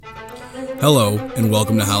Hello, and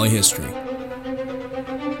welcome to Holly History,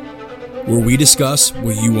 where we discuss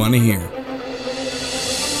what you want to hear.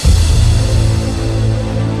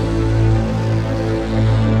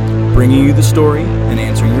 Bringing you the story and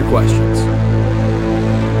answering your questions.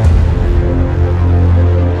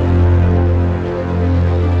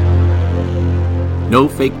 No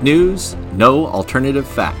fake news, no alternative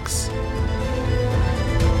facts.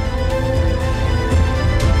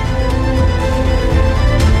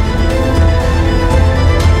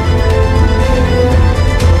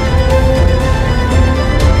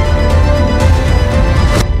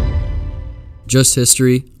 Just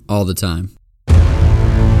history all the time.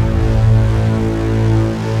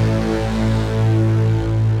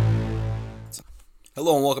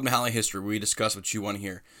 Hello and welcome to Holly History, where we discuss what you want to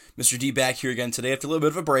hear. Mr. D back here again today after a little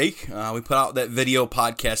bit of a break. We put out that video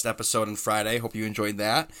podcast episode on Friday. Hope you enjoyed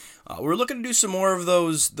that. We're looking to do some more of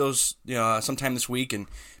those sometime this week, and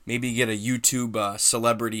maybe get a YouTube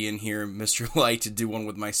celebrity in here, Mr. Light, to do one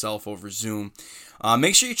with myself over Zoom.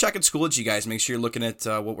 Make sure you check at Schoology, guys. Make sure you're looking at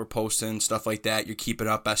what we're posting, stuff like that. You're keeping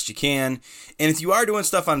up best you can. And if you are doing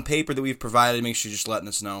stuff on paper that we've provided, make sure you're just letting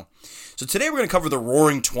us know. So today we're going to cover the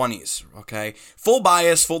Roaring 20's, okay? Full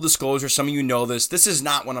bias, full disclosure. Some of you know this. This is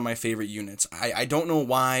not one of my favorite units. I don't know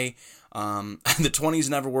why. The 20's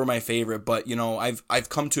never were my favorite, but you know, I've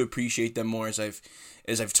come to appreciate them more as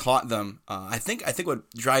I've taught them. I think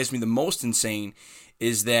what drives me the most insane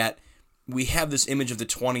is that we have this image of the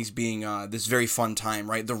 20's being this very fun time,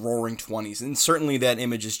 right? The Roaring 20's. And certainly that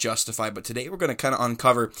image is justified. But today we're going to kind of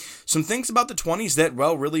uncover some things about the 20's that,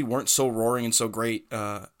 well, really weren't so roaring and so great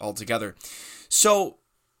altogether. So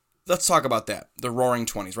let's talk about that. The Roaring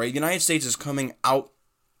 20's, right? The United States is coming out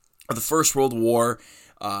of the First World War,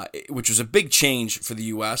 which was a big change for the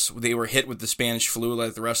U.S. They were hit with the Spanish flu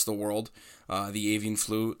like the rest of the world. The avian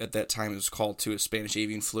flu at that time, it was called too, a Spanish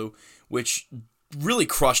avian flu, which really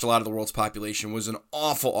crushed a lot of the world's population. It was an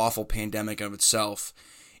awful, awful pandemic of itself,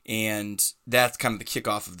 and that's kind of the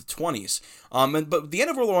kickoff of the 20's. But the end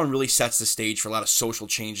of World War I really sets the stage for a lot of social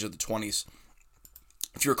changes of the 20's.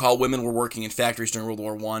 If you recall, women were working in factories during World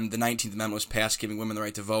War I. The 19th Amendment was passed, giving women the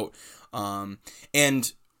right to vote.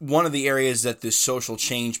 And one of the areas that this social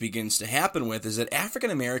change begins to happen with is that African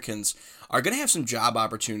Americans are going to have some job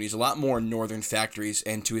opportunities, a lot more in northern factories,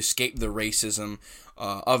 and to escape the racism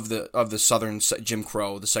of the southern Jim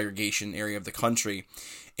Crow, the segregation area of the country,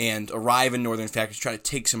 and arrive in northern factories, try to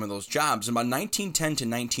take some of those jobs. And about 1910 to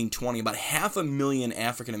 1920, about 500,000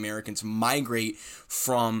 African Americans migrate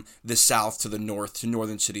from the south to the north, to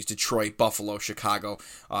northern cities, Detroit, Buffalo, Chicago,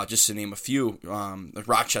 just to name a few.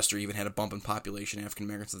 Rochester even had a bump in population, African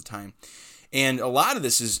Americans at the time. And a lot of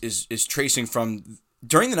this is tracing from,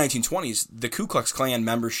 during the 1920's, the Ku Klux Klan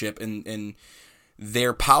membership and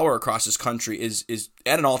their power across this country is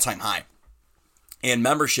at an all-time high. And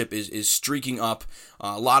membership is streaking up.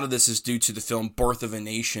 A lot of this is due to the film Birth of a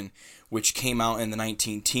Nation, which came out in the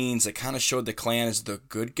 19-teens. That kind of showed the Klan as the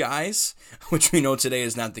good guys, which we know today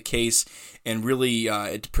is not the case. And really,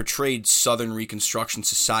 it portrayed Southern Reconstruction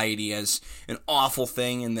society as an awful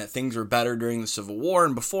thing, and that things were better during the Civil War.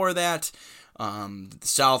 And before that, the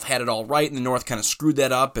South had it all right, and the North kind of screwed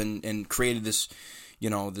that up and created this,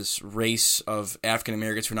 this race of African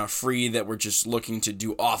Americans who are now free that were just looking to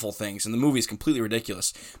do awful things. And the movie is completely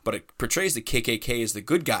ridiculous, but it portrays the KKK as the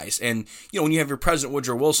good guys. And, when you have your President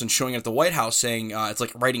Woodrow Wilson showing at the White House saying it's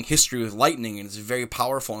like writing history with lightning, and it's very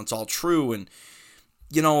powerful, and it's all true, and,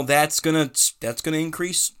 that's gonna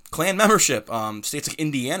increase Klan membership. States like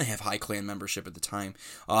Indiana have high Klan membership at the time.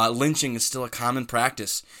 Lynching is still a common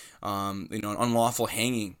practice, an unlawful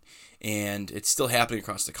hanging, and it's still happening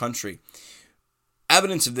across the country.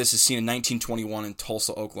 Evidence of this is seen in 1921 in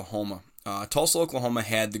Tulsa, Oklahoma. Tulsa, Oklahoma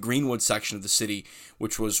had the Greenwood section of the city,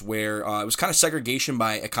 which was where it was kind of segregation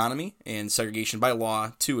by economy and segregation by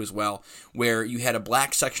law, too, as well, where you had a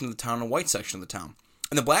black section of the town and a white section of the town.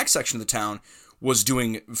 And the black section of the town was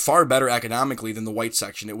doing far better economically than the white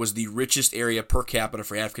section. It was the richest area per capita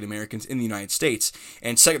for African Americans in the United States.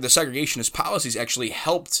 And the segregationist policies actually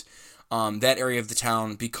helped that area of the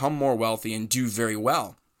town become more wealthy and do very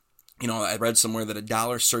well. I read somewhere that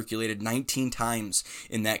 $1 circulated 19 times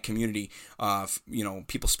in that community.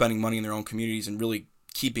 People spending money in their own communities and really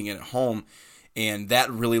keeping it at home. And that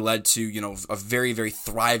really led to, a very, very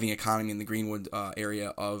thriving economy in the Greenwood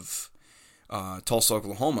area of Tulsa,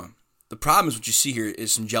 Oklahoma. The problem is what you see here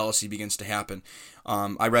is some jealousy begins to happen.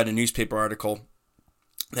 I read a newspaper article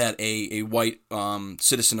that a white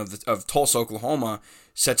citizen of Tulsa, Oklahoma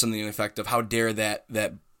said something in effect of, how dare that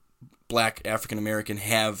black African American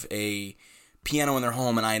have a piano in their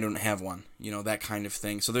home and I don't have one, that kind of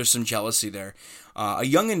thing. So there's some jealousy there. A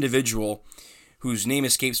young individual whose name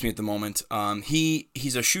escapes me at the moment,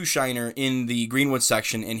 he's a shoe shiner in the Greenwood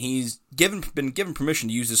section, and he's been given permission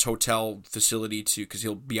to use this hotel facility because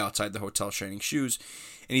he'll be outside the hotel shining shoes.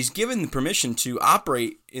 And he's given permission to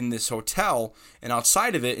operate in this hotel and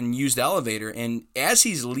outside of it and use the elevator. And as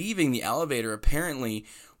he's leaving the elevator, apparently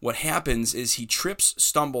what happens is he trips,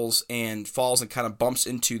 stumbles, and falls and kind of bumps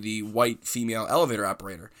into the white female elevator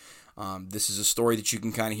operator. This is a story that you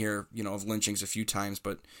can kind of hear, of lynchings a few times,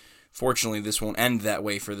 but fortunately this won't end that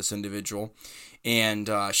way for this individual. And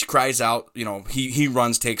she cries out, he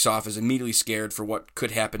runs, takes off, is immediately scared for what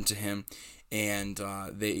could happen to him. And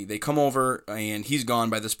they come over, and he's gone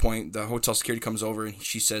by this point. The hotel security comes over, and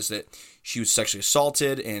she says that she was sexually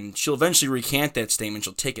assaulted, and she'll eventually recant that statement.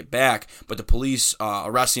 She'll take it back, but the police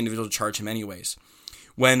arrest the individual to charge him anyways.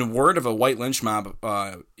 When word of a white lynch mob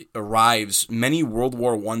arrives, many World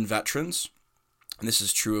War I veterans, and this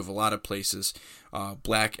is true of a lot of places,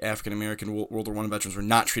 black African-American World War I veterans were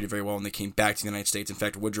not treated very well when they came back to the United States. In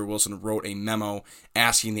fact, Woodrow Wilson wrote a memo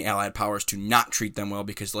asking the Allied powers to not treat them well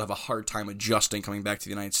because they'll have a hard time adjusting coming back to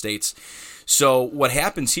the United States. So what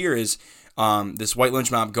happens here is this white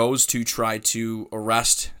lynch mob goes to try to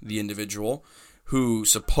arrest the individual who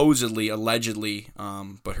supposedly, allegedly,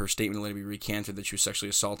 but her statement later be recanted that she was sexually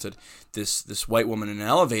assaulted, this white woman in an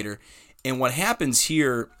elevator. And what happens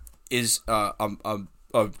here is a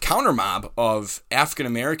counter mob of African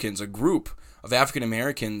Americans, a group of African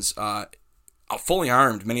Americans, fully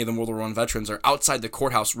armed, many of them World War I veterans, are outside the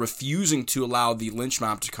courthouse refusing to allow the lynch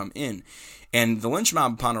mob to come in. And the lynch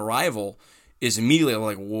mob, upon arrival, is immediately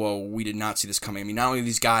like, whoa, we did not see this coming. I mean, not only are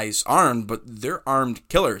these guys armed, but they're armed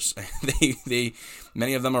killers.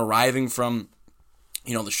 Many of them arriving from,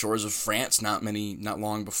 the shores of France not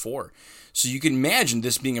long before. So you can imagine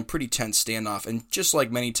this being a pretty tense standoff. And just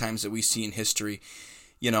like many times that we see in history,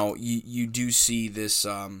 you do see this,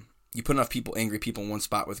 you put enough angry people in one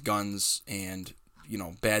spot with guns, and,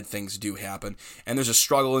 bad things do happen. And there's a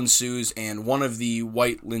struggle ensues, and one of the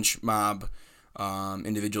white lynch mob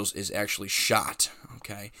individuals is actually shot.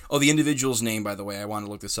 Okay. Oh, the individual's name, by the way, I want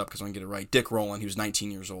to look this up because I want to get it right. Dick Rowland. He was 19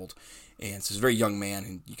 years old, and so he's a very young man,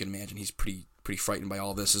 and you can imagine he's pretty frightened by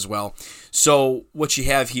all this as well. So what you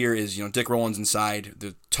have here is, Dick Rowland's inside,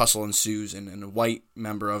 the tussle ensues, and a white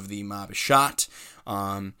member of the mob is shot.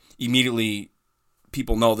 Immediately,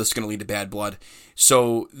 people know this is going to lead to bad blood.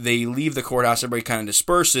 So they leave the courthouse, everybody kind of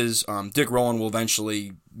disperses. Dick Rowland will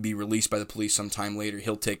eventually be released by the police sometime later.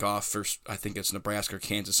 He'll take off for, I think it's Nebraska or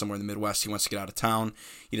Kansas, somewhere in the Midwest. He wants to get out of town.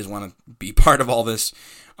 He doesn't want to be part of all this.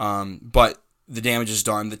 But the damage is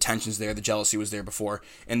done, the tension's there, the jealousy was there before,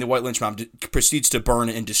 and the white lynch mob proceeds to burn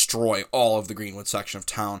and destroy all of the Greenwood section of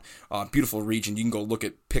town. Beautiful region. You can go look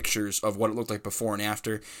at pictures of what it looked like before and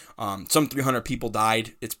after. Some 300 people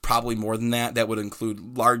died. It's probably more than that. That would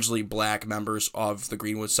include largely black members of the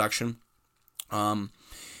Greenwood section.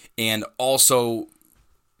 And also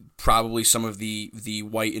probably some of the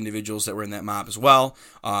white individuals that were in that mob as well.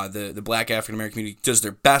 The black African American community does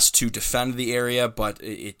their best to defend the area, but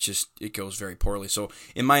it goes very poorly. So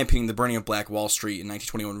in my opinion, the burning of Black Wall Street in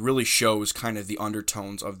 1921 really shows kind of the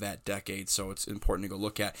undertones of that decade, so it's important to go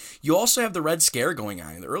look at. You also have the Red Scare going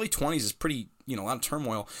on. In the early 20s is pretty, a lot of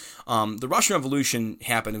turmoil. The Russian Revolution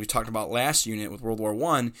happened, we talked about last unit with World War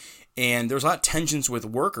I, and there was a lot of tensions with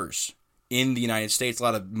workers in the United States, a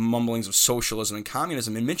lot of mumblings of socialism and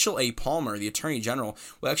communism. And Mitchell A. Palmer, the Attorney General,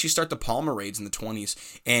 will actually start the Palmer raids in the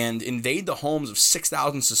 20s and invade the homes of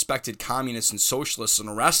 6,000 suspected communists and socialists and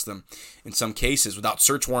arrest them in some cases without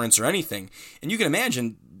search warrants or anything. And you can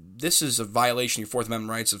imagine this is a violation of your Fourth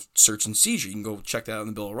Amendment rights of search and seizure. You can go check that out in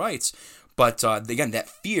the Bill of Rights. But again, that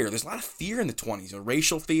fear, there's a lot of fear in the 20s.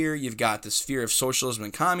 Racial fear, you've got this fear of socialism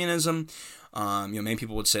and communism. Many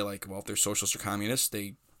people would say, like, well, if they're socialists or communists,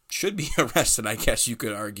 they should be arrested, I guess you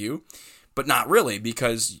could argue, but not really,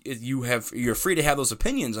 because you're free to have those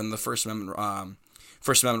opinions on the First Amendment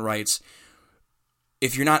rights.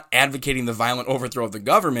 If you're not advocating the violent overthrow of the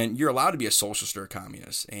government, you're allowed to be a socialist or a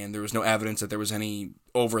communist, and there was no evidence that there was any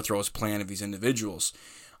overthrows planned of these individuals.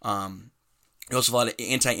 You also have a lot of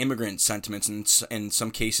anti-immigrant sentiments, and in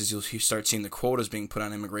some cases you start seeing the quotas being put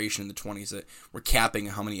on immigration in the 20s that were capping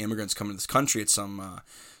how many immigrants come into this country at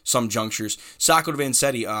some junctures. Sacco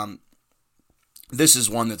Vanzetti, this is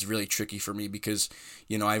one that's really tricky for me because,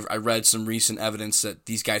 I read some recent evidence that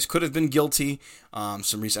these guys could have been guilty,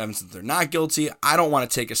 some recent evidence that they're not guilty. I don't want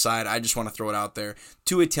to take a side. I just want to throw it out there.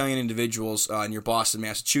 2 Italian individuals near Boston,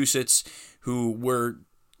 Massachusetts, who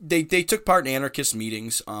they took part in anarchist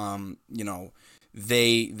meetings.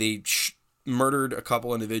 They murdered a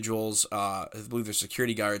couple individuals, I believe they're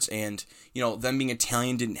security guards, and, them being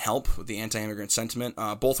Italian didn't help with the anti-immigrant sentiment.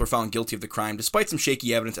 Both were found guilty of the crime, despite some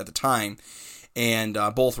shaky evidence at the time, and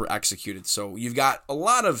both were executed. So you've got a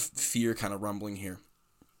lot of fear kind of rumbling here.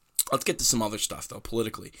 Let's get to some other stuff, though,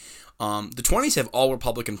 politically. The 20s have all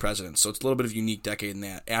Republican presidents, so it's a little bit of a unique decade in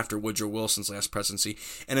that, after Woodrow Wilson's last presidency.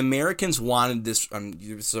 And Americans wanted this,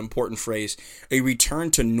 this is an important phrase, a return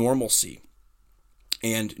to normalcy.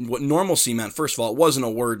 And what normalcy meant, first of all, it wasn't a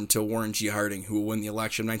word until Warren G. Harding, who will win the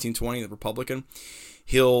election in 1920, the Republican.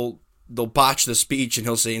 They'll botch the speech, and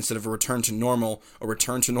he'll say, instead of a return to normal, a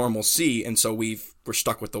return to normalcy. And so we're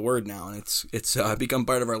stuck with the word now, and it's become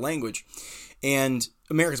part of our language. And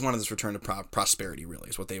Americans wanted this return to prosperity,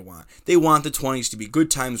 really, is what they want. They want the 20s to be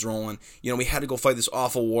good times rolling. We had to go fight this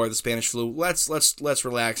awful war, the Spanish flu. Let's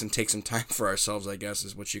relax and take some time for ourselves, I guess,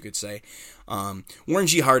 is what you could say. Warren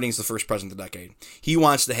G. Harding's the first president of the decade. He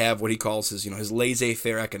wants to have what he calls his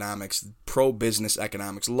laissez-faire economics, pro-business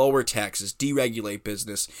economics, lower taxes, deregulate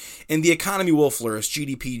business, and the economy will flourish.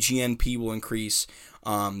 GDP, GNP will increase.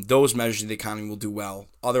 Those measures of the economy will do well.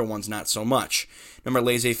 Other ones, not so much. Remember,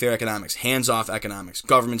 laissez-faire economics, hands-off economics,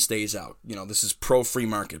 government stays out. This is pro-free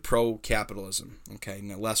market, pro-capitalism, okay,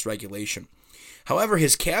 less regulation. However,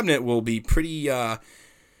 his cabinet will be pretty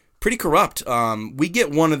corrupt. We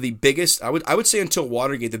get one of the biggest, I would say until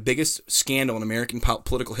Watergate, the biggest scandal in American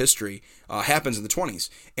political history happens in the 20s,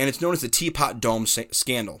 and it's known as the Teapot Dome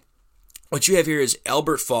scandal. What you have here is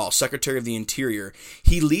Albert Fall, Secretary of the Interior.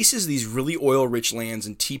 He leases these really oil-rich lands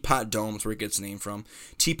in Teapot Dome, that's where it gets its name from,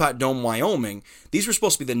 Teapot Dome, Wyoming. These were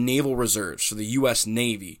supposed to be the naval reserves for the U.S.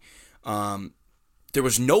 Navy. There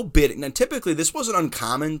was no bidding. Now, typically, this wasn't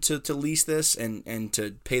uncommon to lease this and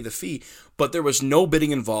to pay the fee, but there was no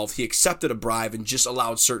bidding involved. He accepted a bribe and just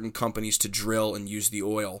allowed certain companies to drill and use the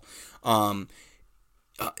oil.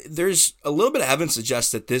 There's a little bit of evidence to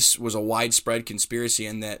suggest that this was a widespread conspiracy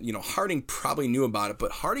and that, Harding probably knew about it,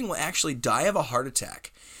 but Harding will actually die of a heart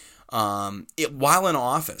attack while in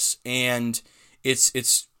office. And it's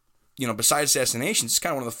besides assassination, it's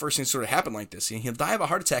kind of one of the first things that sort of happened like this. He'll die of a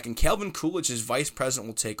heart attack, and Calvin Coolidge, his vice president,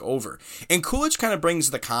 will take over. And Coolidge kind of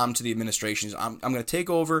brings the calm to the administration. I'm going to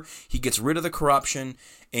take over. He gets rid of the corruption,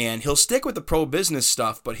 and he'll stick with the pro-business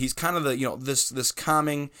stuff, but he's kind of the, this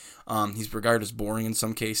calming, he's regarded as boring in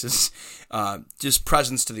some cases, just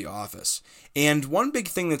presence to the office. And one big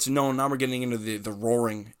thing that's known, now we're getting into the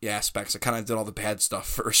roaring aspects. I kind of did all the bad stuff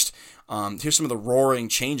first. Here's some of the roaring,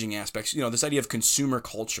 changing aspects. This idea of consumer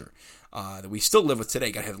culture that we still live with today.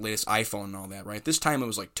 You got to have the latest iPhone and all that, right? This time it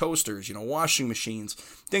was like toasters, washing machines,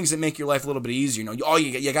 things that make your life a little bit easier.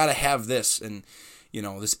 You got to have this, and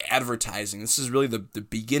this advertising. This is really the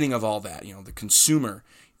beginning of all that. The consumer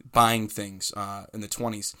buying things in the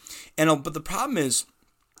 20s, but the problem is,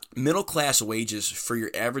 middle class wages for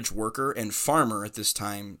your average worker and farmer at this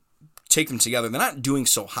time, take them together, they're not doing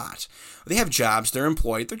so hot. They have jobs, they're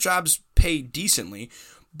employed, their jobs pay decently,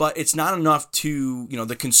 but it's not enough to,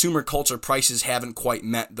 the consumer culture prices haven't quite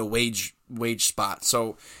met the wage spot.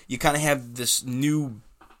 So you kind of have this new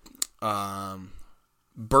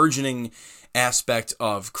burgeoning aspect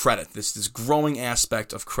of credit, this growing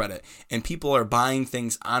aspect of credit, and people are buying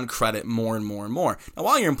things on credit more and more and more. Now,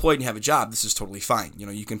 while you're employed and have a job, this is totally fine.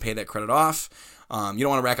 You can pay that credit off. You don't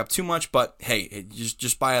want to rack up too much, but hey,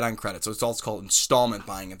 just buy it on credit. So it's also called installment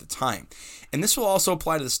buying at the time. And this will also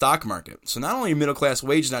apply to the stock market. So not only are middle class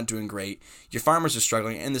wages not doing great, your farmers are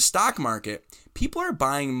struggling, and the stock market, people are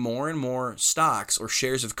buying more and more stocks or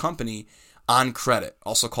shares of company on credit,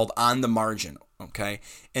 also called on the margin. Okay,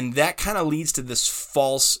 and that kind of leads to this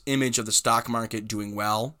false image of the stock market doing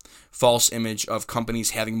well, false image of companies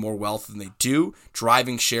having more wealth than they do,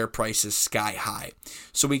 driving share prices sky high.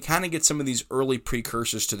 So we kind of get some of these early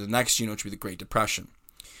precursors to the next unit, which would be the Great Depression.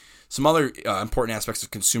 Some other important aspects of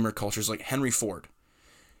consumer cultures, like Henry Ford.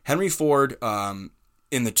 Henry Ford,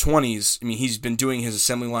 in the 20s, he's been doing his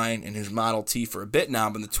assembly line and his Model T for a bit now,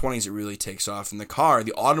 but in the 20s it really takes off. And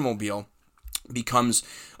the automobile, becomes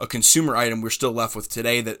a consumer item we're still left with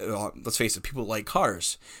today that, let's face it, people like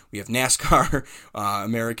cars. We have NASCAR.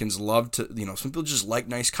 Americans love to, some people just like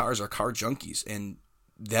nice cars, are car junkies. And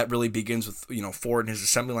that really begins with, Ford and his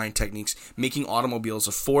assembly line techniques, making automobiles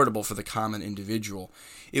affordable for the common individual.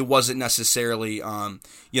 It wasn't necessarily,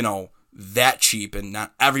 that cheap, and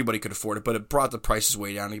not everybody could afford it, but it brought the prices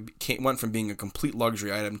way down. It went from being a complete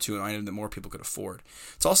luxury item to an item that more people could afford.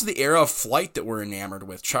 It's also the era of flight that we're enamored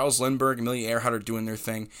with. Charles Lindbergh, Amelia Earhart are doing their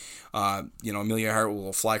thing. Amelia Earhart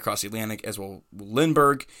will fly across the Atlantic, as will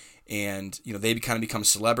Lindbergh, and they kind of become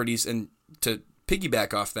celebrities. And to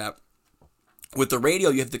piggyback off that, With the radio,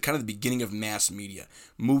 you have the kind of the beginning of mass media.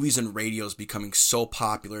 Movies and radios becoming so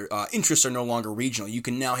popular. Interests are no longer regional. You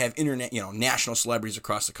can now have national celebrities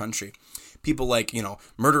across the country. People like,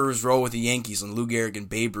 Murderers Row with the Yankees and Lou Gehrig and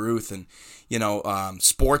Babe Ruth and,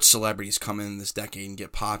 sports celebrities come in this decade and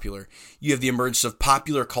get popular. You have the emergence of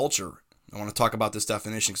popular culture. I want to talk about this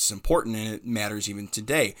definition because it's important and it matters even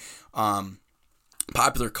today.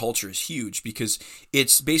 Popular culture is huge because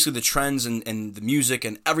it's basically the trends and the music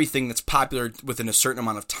and everything that's popular within a certain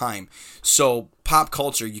amount of time. So pop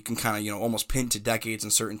culture, you can kind of, almost pin to decades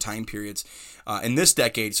and certain time periods. In this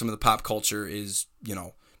decade, some of the pop culture is,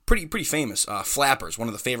 pretty famous. Flappers, one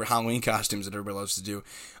of the favorite Halloween costumes that everybody loves to do.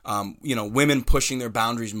 Women pushing their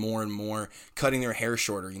boundaries more and more, cutting their hair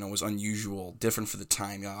shorter, was unusual, different for the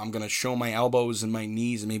time. I'm going to show my elbows and my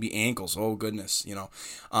knees and maybe ankles. Oh, goodness.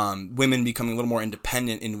 Women becoming a little more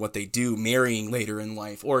independent in what they do, marrying later in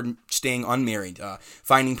life or staying unmarried,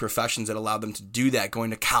 finding professions that allow them to do that, going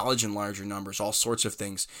to college in larger numbers, all sorts of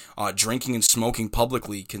things. Drinking and smoking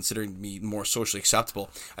publicly, considering to be more socially acceptable.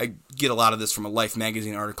 I get a lot of this from a Life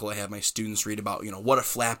magazine article I have my students read about, what a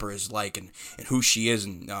flapper is like and who she is,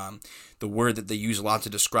 and the word that they use a lot to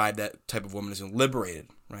describe that type of woman is liberated,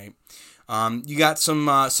 right? You got some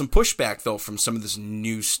pushback, though, from some of this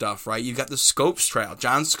new stuff, right? You got the Scopes trial.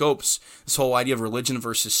 John Scopes, this whole idea of religion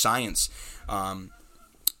versus science.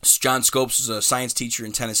 John Scopes was a science teacher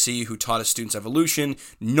in Tennessee who taught his students evolution,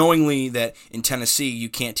 knowingly that in Tennessee you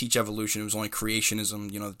can't teach evolution. It was only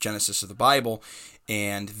creationism, the Genesis of the Bible,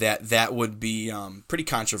 and that would be pretty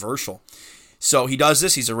controversial. So he does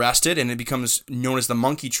this, he's arrested, and it becomes known as the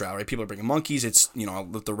monkey trial, right? People are bringing monkeys. It's,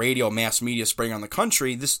 with the radio, mass media spraying on the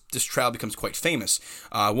country, this trial becomes quite famous.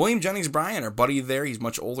 William Jennings Bryan, our buddy there, he's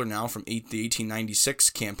much older now, from the 1896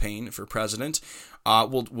 campaign for president,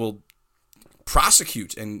 will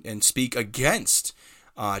prosecute and speak against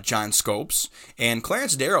John Scopes. And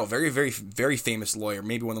Clarence Darrow, very, very, very famous lawyer,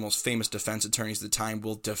 maybe one of the most famous defense attorneys at the time,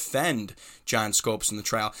 will defend John Scopes in the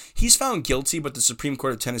trial. He's found guilty, but the Supreme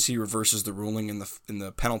Court of Tennessee reverses the ruling, and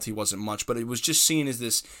the penalty wasn't much. But it was just seen as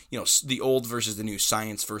this, the old versus the new,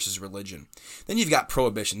 science versus religion. Then you've got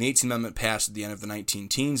Prohibition. The 18th Amendment passed at the end of the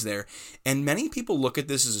 19-teens there, and many people look at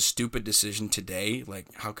this as a stupid decision today.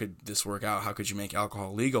 Like, how could this work out? How could you make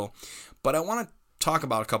alcohol legal? But I want to talk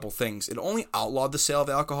about a couple things. It only outlawed the sale of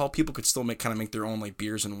alcohol. People could still make their own like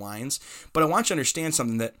beers and wines. But I want you to understand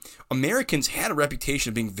something, that Americans had a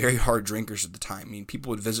reputation of being very hard drinkers at the time. I mean,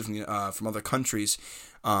 people would visit from other countries.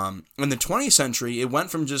 In the 20th century, it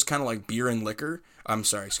went from just kind of like beer and liquor.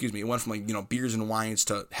 It went from beers and wines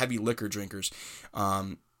to heavy liquor drinkers.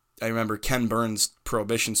 I remember Ken Burns'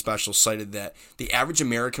 Prohibition special cited that the average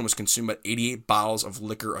American was consuming about 88 bottles of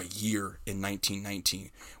liquor a year in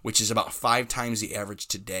 1919, which is about 5 times the average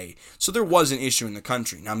today. So there was an issue in the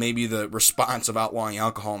country. Now, maybe the response of outlawing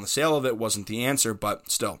alcohol and the sale of it wasn't the answer,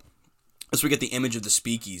 but still. So we get the image of the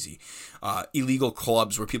speakeasy, illegal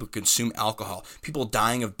clubs where people consume alcohol, people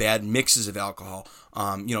dying of bad mixes of alcohol.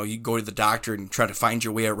 You go to the doctor and try to find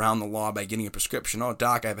your way around the law by getting a prescription. Oh,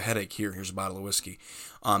 doc, I have a headache. Here's a bottle of whiskey.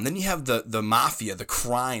 Then you have the mafia, the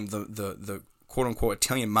crime, the quote-unquote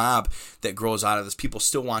Italian mob that grows out of this. People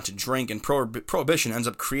still want to drink, and Prohibition ends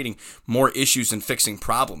up creating more issues than fixing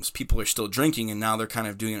problems. People are still drinking, and now they're kind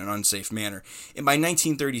of doing it in an unsafe manner. And by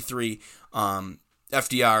 1933,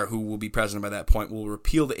 FDR, who will be president by that point, will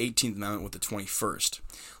repeal the 18th Amendment with the 21st.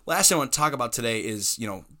 Last thing I want to talk about today is,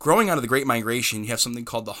 growing out of the Great Migration, you have something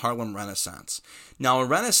called the Harlem Renaissance. Now, a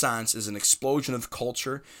Renaissance is an explosion of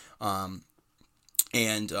culture,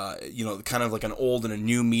 and kind of like an old and a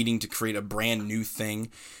new meeting to create a brand new thing.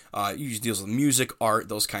 It usually deals with music, art,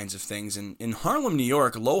 those kinds of things. And in Harlem, New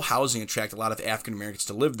York, low housing attracted a lot of African Americans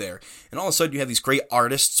to live there. And all of a sudden, you have these great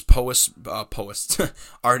artists,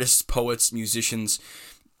 artists, poets, musicians,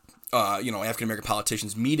 African American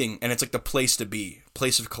politicians meeting, and it's like the place to be,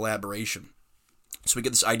 place of collaboration. So we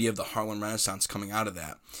get this idea of the Harlem Renaissance coming out of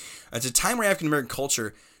that. It's a time where African American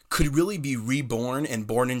culture could really be reborn and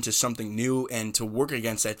born into something new, and to work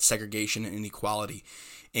against that segregation and inequality.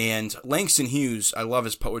 And Langston Hughes, I love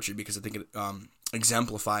his poetry because I think it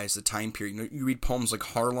exemplifies the time period. You read poems like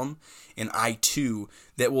Harlem and I Too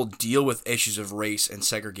that will deal with issues of race and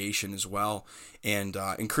segregation as well. And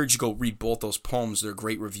encourage you to go read both those poems. They're a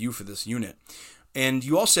great review for this unit. And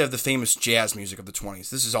you also have the famous jazz music of the 20s.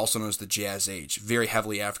 This is also known as the Jazz Age, very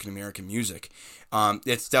heavily African-American music.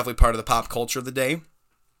 It's definitely part of the pop culture of the day.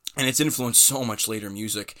 And it's influenced so much later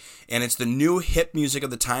music. And it's the new hip music of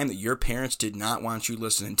the time that your parents did not want you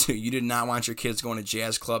listening to. You did not want your kids going to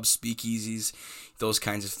jazz clubs, speakeasies, those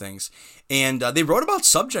kinds of things. And they wrote about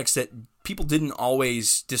subjects that people didn't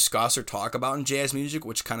always discuss or talk about in jazz music,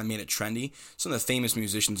 which kind of made it trendy. Some of the famous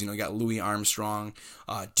musicians, you got Louis Armstrong,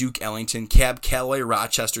 Duke Ellington, Cab Calloway,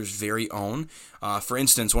 Rochester's very own. For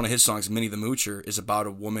instance, one of his songs, Minnie the Moocher, is about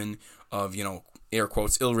a woman of, air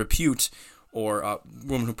quotes, ill repute, or a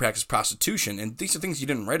woman who practiced prostitution. And these are things you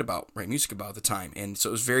didn't write music about at the time. And so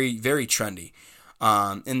it was very, very trendy.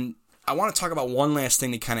 And I want to talk about one last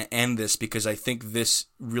thing to kind of end this, because I think this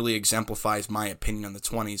really exemplifies my opinion on the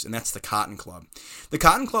 20s, and that's the Cotton Club. The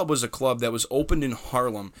Cotton Club was a club that was opened in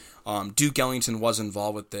Harlem. Duke Ellington was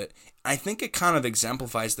involved with it. I think it kind of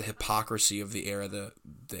exemplifies the hypocrisy of the era, the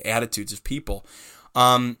attitudes of people.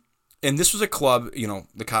 And this was a club,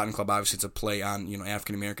 the Cotton Club, obviously it's a play on,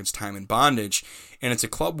 African Americans' time in bondage, and it's a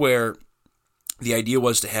club where the idea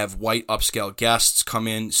was to have white upscale guests come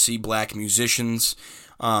in, see black musicians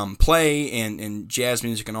play and jazz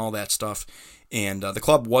music and all that stuff. And the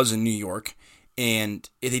club was in New York, and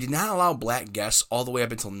they did not allow black guests all the way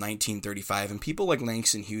up until 1935. And people like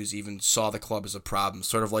Langston Hughes even saw the club as a problem,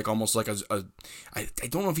 sort of like almost like I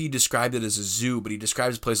don't know if he described it as a zoo, but he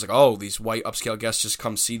describes the place like, oh, these white upscale guests just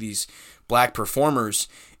come see these black performers,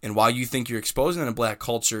 and while you think you're exposing them to black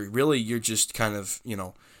culture, really you're just kind of,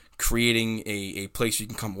 creating a place where you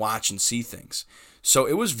can come watch and see things. So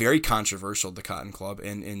it was very controversial, the Cotton Club,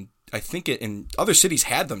 and I think other cities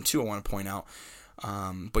had them too, I want to point out.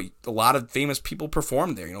 But a lot of famous people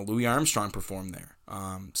performed there. Louis Armstrong performed there.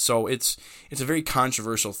 So it's a very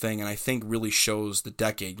controversial thing, and I think really shows the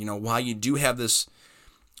decade. While you do have this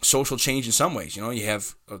social change in some ways, you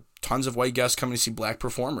have tons of white guests coming to see black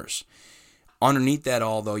performers. Underneath that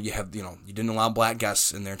all, though, you have, you didn't allow black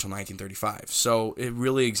guests in there until 1935. So it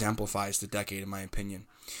really exemplifies the decade, in my opinion.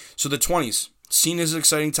 So the 20s, seen as an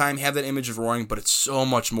exciting time, have that image of roaring, but it's so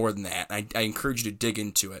much more than that. I encourage you to dig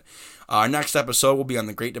into it. Our next episode will be on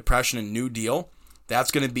the Great Depression and New Deal.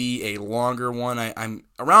 That's going to be a longer one. I'm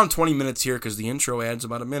around 20 minutes here because the intro adds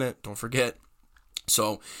about a minute, don't forget.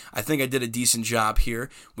 So I think I did a decent job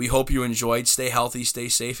here. We hope you enjoyed. Stay healthy, stay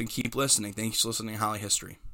safe, and keep listening. Thanks for listening to Holly History.